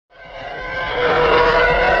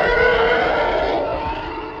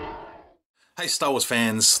Hey Star Wars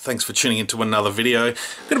fans, thanks for tuning into another video.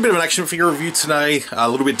 Got a bit of an action figure review today, a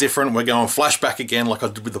little bit different. We're going flashback again like I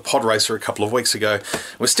did with the Pod Racer a couple of weeks ago.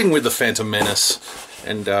 We're sticking with the Phantom Menace,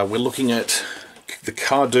 and we're looking at the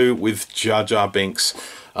KAADU with Jar Jar Binks.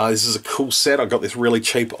 This is a cool set. I got this really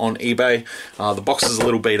cheap on eBay. The box is a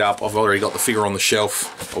little beat up. I've already got the figure on the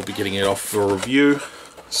shelf. I'll be getting it off for a review.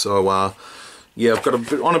 So yeah, I've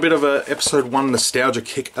got on a bit of a episode 1 nostalgia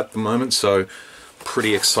kick at the moment, so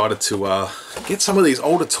pretty excited to get some of these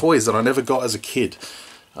older toys that I never got as a kid.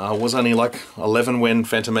 I was only like 11 when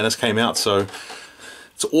Phantom Menace came out, so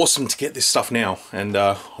it's awesome to get this stuff now, and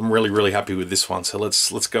I'm really happy with this one. So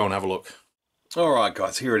let's go and have a look. Alright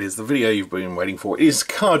guys, here it is, the video you've been waiting for. It is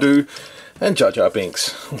KAADU and Jar Jar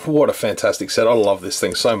Binks. What a fantastic set. I love this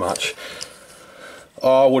thing so much.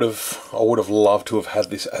 I would have loved to have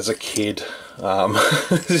had this as a kid.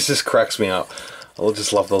 This just cracks me up. I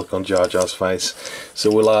just love the look on Jar Jar's face.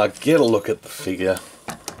 So we'll get a look at the figure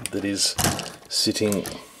that is sitting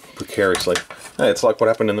precariously. Hey, it's like what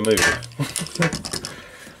happened in the movie.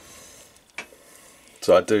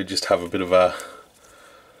 So I do just have a bit of a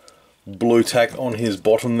blue tack on his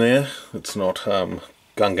bottom there. It's not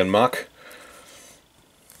Gungan muck.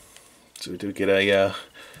 So we do get a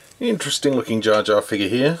interesting looking Jar Jar figure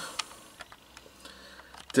here.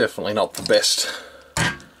 Definitely not the best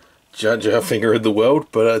Jar Jar figure in the world,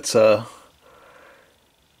 but it's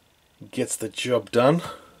gets the job done.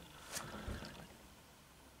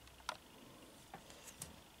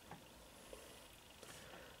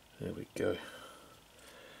 There we go.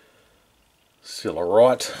 Still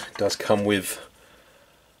alright. Does come with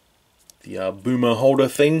the boomer holder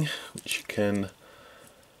thing, which you can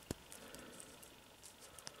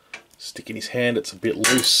stick in his hand. It's a bit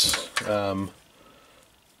loose. Yeah,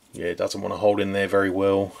 it doesn't want to hold in there very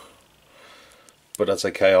well, but that's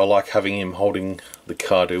okay. I like having him holding the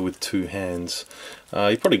KAADU with two hands.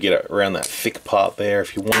 You probably get it around that thick part there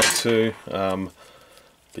if you wanted to,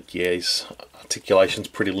 but yeah, his articulation's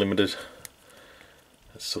pretty limited.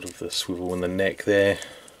 That's sort of the swivel in the neck there,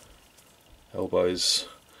 elbows,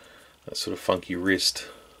 that sort of funky wrist,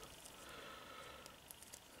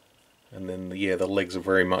 and then yeah, the legs are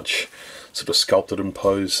very much sort of sculpted and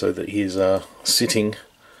posed so that he's sitting.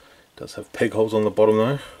 Does have peg holes on the bottom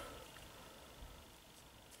though.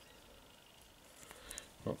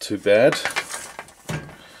 Not too bad.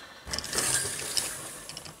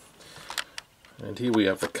 And here we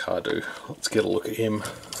have the KAADU. Let's get a look at him.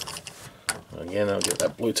 Again, I'll get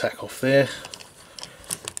that blue tack off there.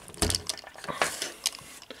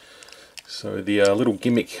 So the little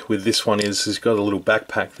gimmick with this one is he's got a little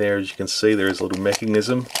backpack there. As you can see, there is a little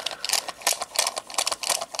mechanism.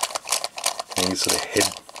 And his sort of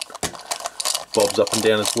head bobs up and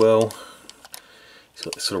down as well. He's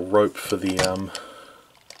got this sort of rope for the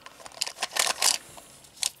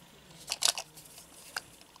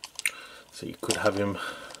so you could have him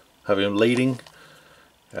leading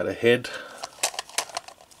out ahead.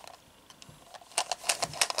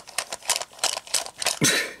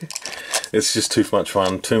 It's just too much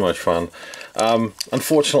fun.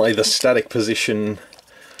 Unfortunately, the static position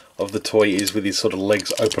of the toy is with his sort of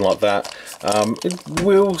legs open like that. It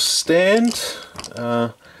will stand.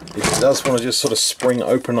 It does want to just sort of spring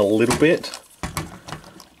open a little bit.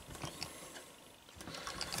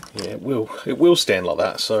 Yeah, it will stand like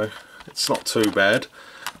that, so it's not too bad.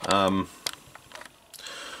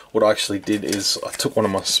 What I actually did is I took one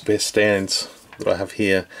of my spare stands that I have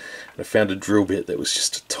here, and I found a drill bit that was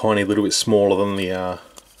just a tiny little bit smaller than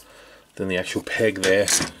the actual peg there.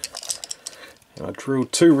 And I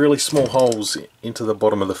drilled 2 really small holes into the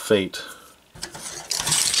bottom of the feet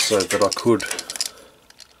so that I could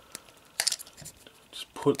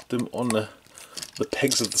just put them on the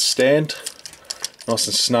pegs of the stand, nice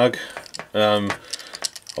and snug. I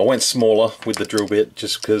went smaller with the drill bit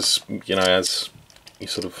just because, you know, as you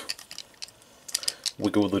sort of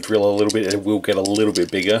wiggle the drill a little bit, it will get a little bit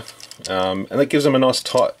bigger, and that gives them a nice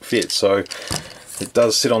tight fit. So it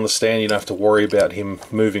does sit on the stand. You don't have to worry about him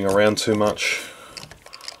moving around too much,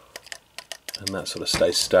 and that sort of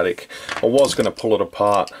stays static. I was going to pull it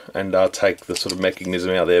apart and take the sort of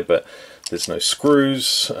mechanism out there, but there's no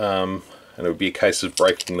screws, and it would be a case of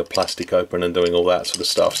breaking the plastic open and doing all that sort of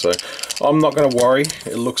stuff. So I'm not going to worry.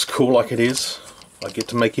 It looks cool like it is. I get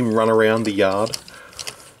to make him run around the yard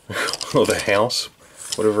or the house,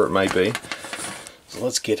 whatever it may be. So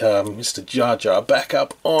let's get Mr. Jar Jar back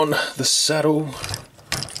up on the saddle.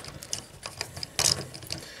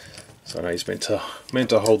 So I know he's meant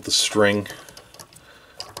to hold the string.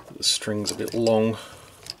 The string's a bit long,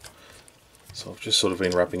 so I've just sort of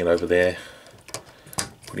been wrapping it over there,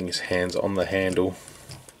 putting his hands on the handle.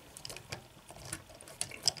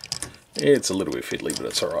 It's a little bit fiddly, but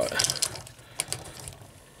it's alright.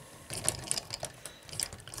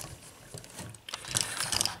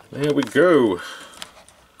 There we go.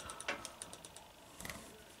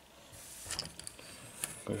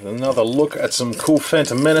 With another look at some cool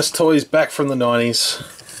Phantom Menace toys back from the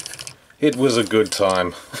 90s. It was a good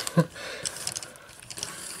time.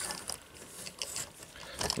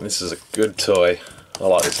 This is a good toy. I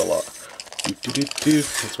like this a lot.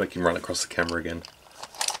 Let's make him run across the camera again.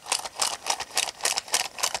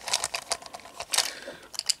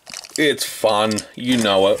 It's fun, you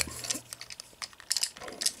know it.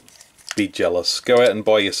 Be jealous. Go out and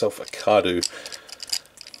buy yourself a KAADU.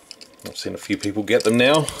 I've seen a few people get them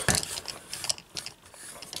now.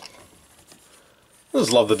 I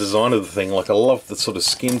just love the design of the thing. Like, I love the sort of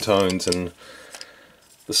skin tones and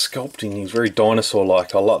the sculpting. He's very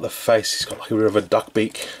dinosaur-like. I like the face. He's got like a bit of a duck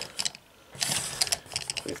beak.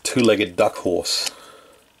 A two-legged duck horse.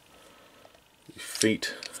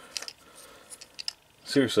 Feet.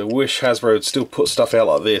 Seriously, I wish Hasbro would still put stuff out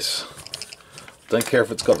like this. Don't care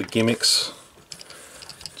if it's got the gimmicks.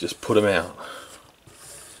 Just put them out.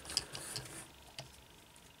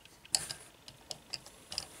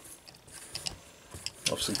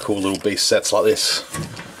 Love some cool little beast sets like this.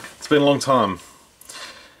 It's been a long time.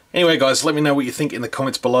 Anyway guys, let me know what you think in the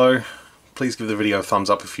comments below. Please give the video a thumbs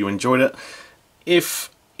up if you enjoyed it.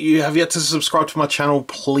 If you have yet to subscribe to my channel,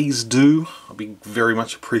 please do. I'll be very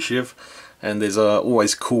much appreciative. And there's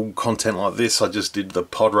always cool content like this. I just did the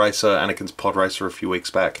pod racer, Anakin's pod racer, a few weeks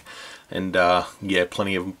back. And yeah,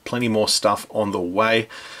 plenty more stuff on the way.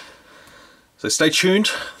 So stay tuned.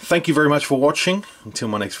 Thank you very much for watching. Until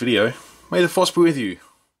my next video, may the Force be with you.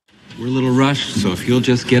 We're a little rushed, so if you'll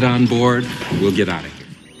just get on board, we'll get out of here.